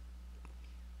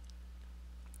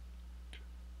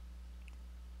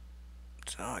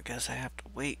 So I guess I have to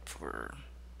wait for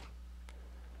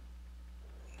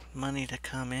money to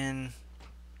come in.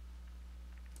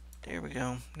 There we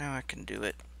go. Now I can do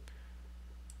it.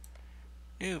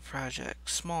 New project,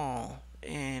 small,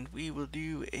 and we will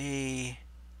do a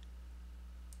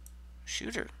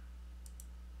shooter.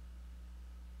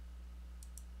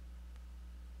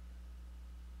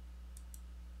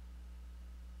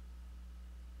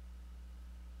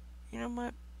 You know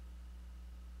what?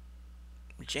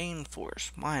 Jane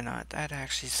Force, why not? That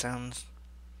actually sounds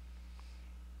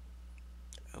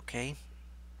okay.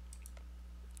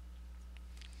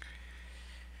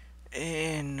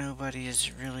 And nobody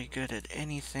is really good at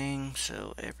anything,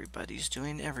 so everybody's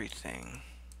doing everything.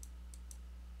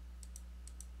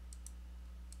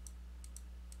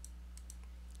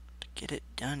 To get it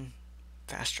done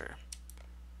faster.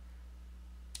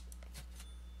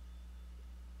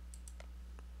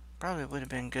 Probably would have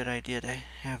been a good idea to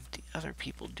have the other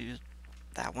people do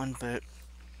that one, but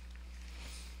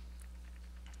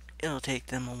it'll take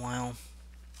them a while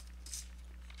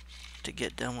to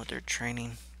get done with their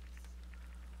training.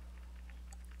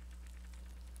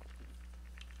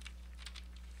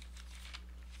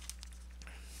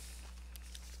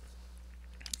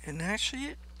 And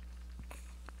actually,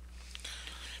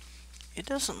 it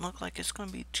doesn't look like it's going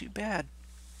to be too bad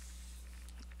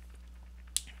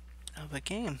of a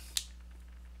game.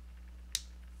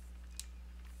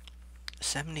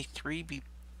 73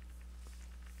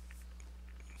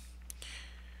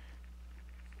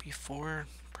 before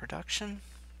production.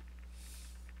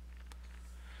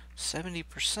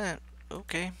 70%.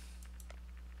 Okay.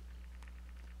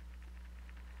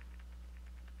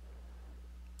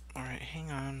 Alright, hang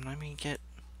on. Let me get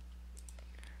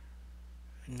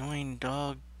Annoying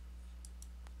Dog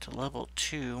to level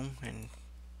 2 and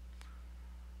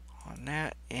on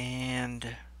that,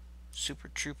 and Super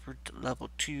Trooper to level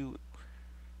 2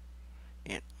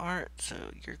 in art. So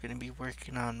you're going to be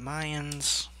working on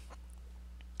Mayans.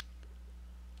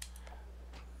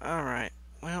 Alright,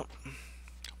 well,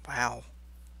 wow.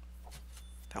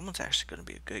 That one's actually going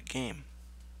to be a good game.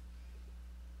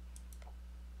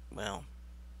 Well,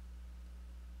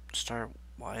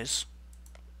 star-wise.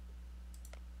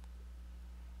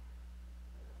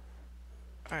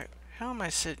 Alright, how am I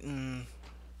sitting?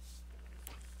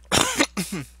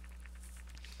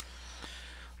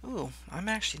 Ooh, I'm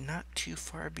actually not too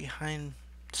far behind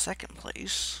second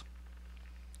place.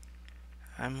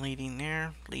 I'm leading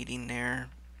there, leading there.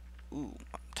 Ooh,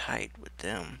 I'm tied with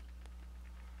them.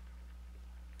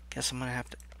 Guess I'm gonna have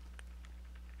to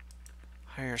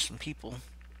hire some people.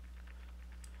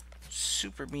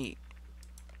 Super meat.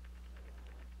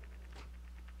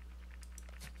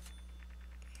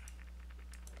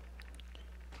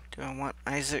 Do I want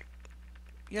Isaac?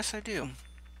 Yes, I do.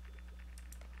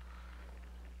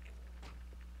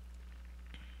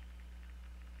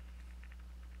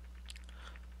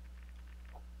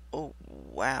 Oh,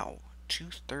 wow.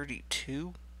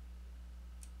 232?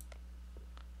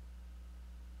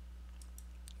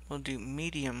 We'll do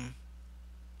medium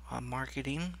on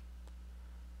marketing.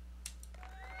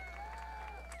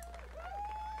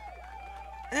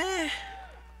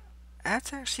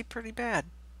 That's actually pretty bad.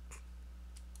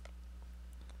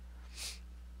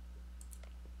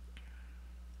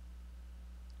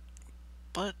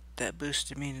 But that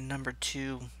boosted me to number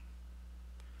 2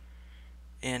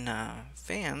 in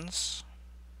fans.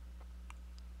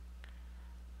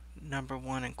 Number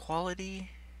 1 in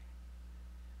quality.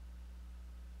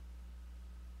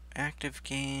 Active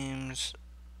games,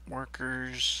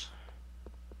 workers.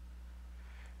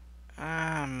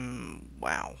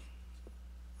 Wow.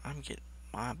 I'm getting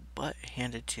my butt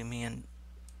handed to me in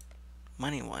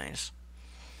money-wise.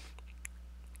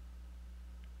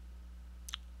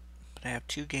 But I have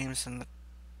 3 games in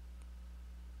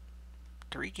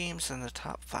the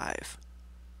top 5.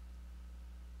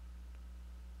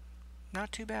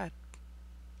 Not too bad.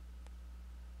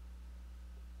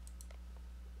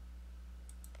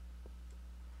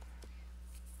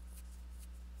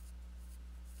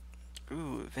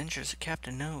 Ooh, Adventures of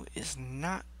Captain No is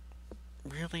not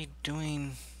really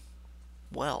doing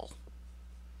well.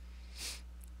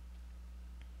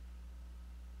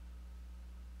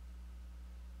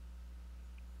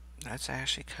 That's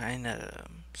actually kind of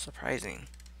surprising.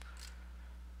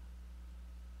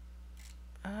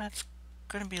 It's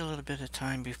going to be a little bit of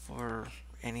time before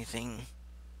anything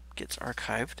gets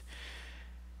archived.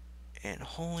 And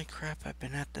holy crap, I've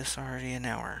been at this already an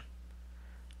hour.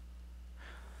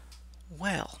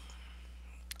 Well,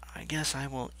 I guess I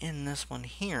will end this one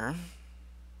here.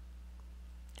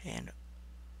 And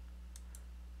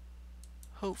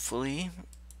hopefully,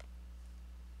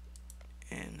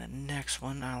 in the next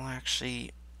one, I'll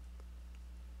actually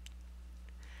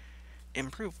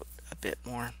improve a bit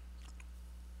more.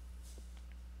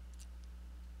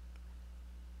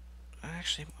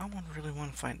 Actually, I really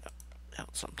want to find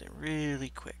out something really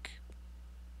quick.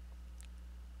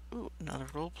 Ooh, another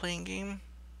role-playing game.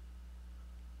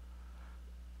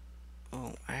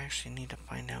 Oh, I actually need to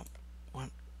find out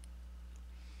what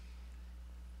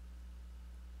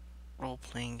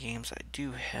role-playing games I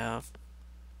do have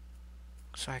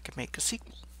so I can make a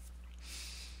sequel.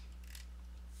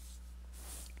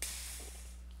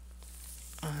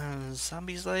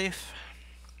 Zombie's Life.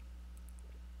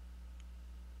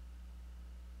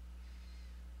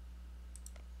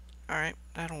 Alright,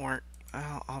 that'll work.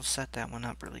 I'll set that one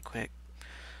up really quick.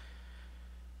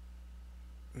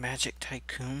 Magic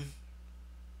Tycoon.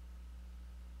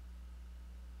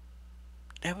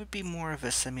 That would be more of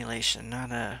a simulation,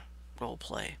 not a role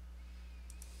play.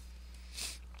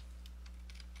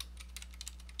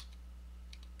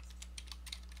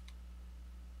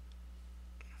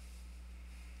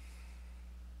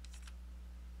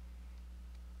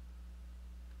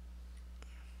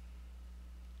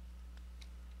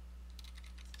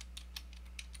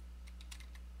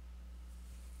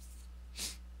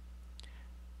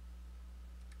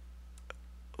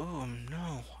 Oh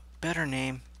no, better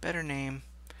name, better name.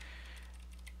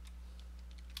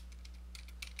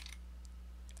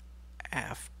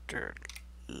 Afterlife.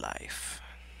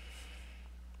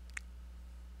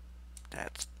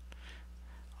 That's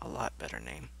a lot better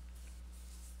name.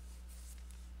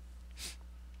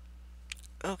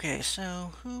 Okay,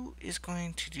 so who is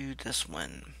going to do this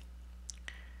one?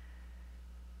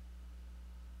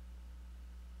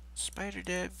 Spider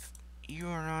Dev, you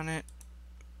are on it.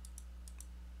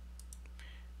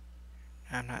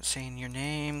 I'm not saying your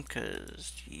name,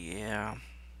 cause yeah.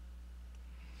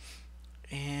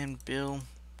 And Bill,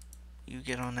 you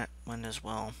get on that one as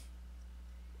well.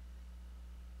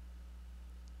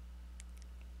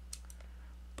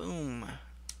 Boom.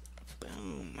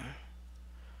 Boom.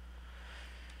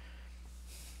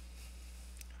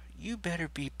 You better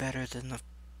be better than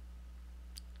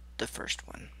the first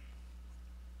one.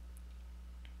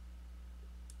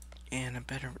 And I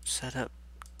better set up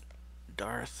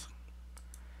Darth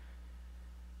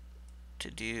to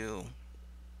do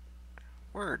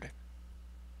Word.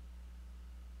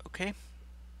 Okay?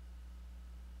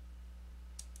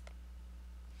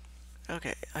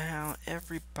 Okay, now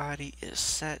everybody is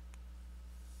set.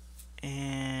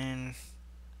 And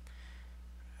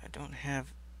I don't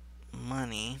have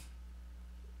money.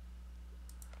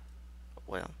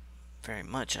 Well, very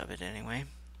much of it anyway.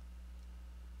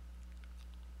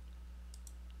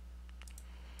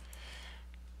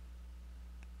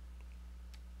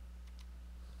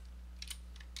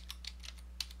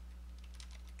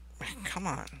 Come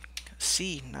on.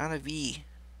 C, not a V.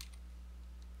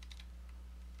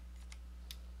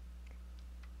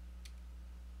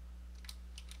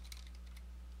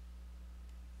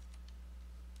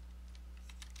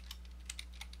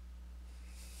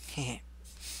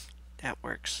 That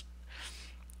works.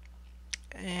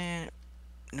 And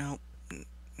nope,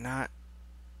 not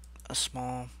a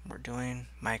small. We're doing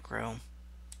micro.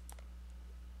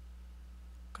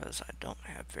 Because I don't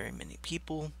have very many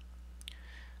people.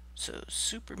 So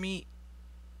Super Meat,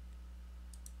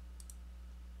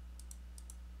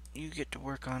 you get to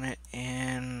work on it,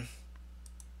 and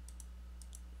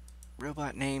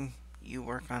Robot Name, you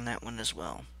work on that one as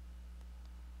well.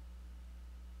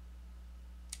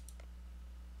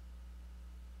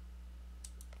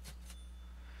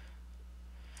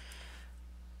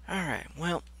 Alright,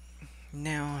 well,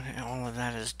 now all of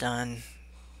that is done.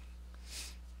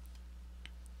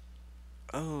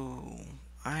 Oh,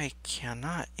 I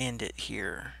cannot end it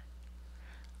here.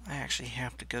 I actually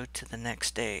have to go to the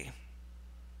next day.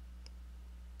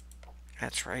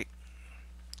 That's right.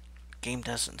 Game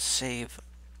doesn't save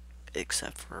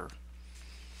except for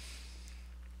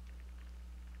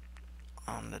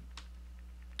on the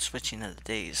switching of the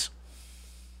days.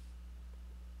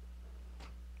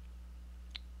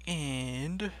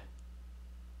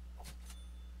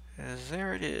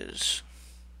 there it is.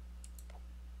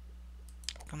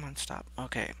 Come on, stop.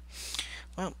 Okay.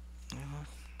 Well,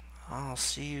 I'll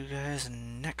see you guys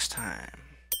next time.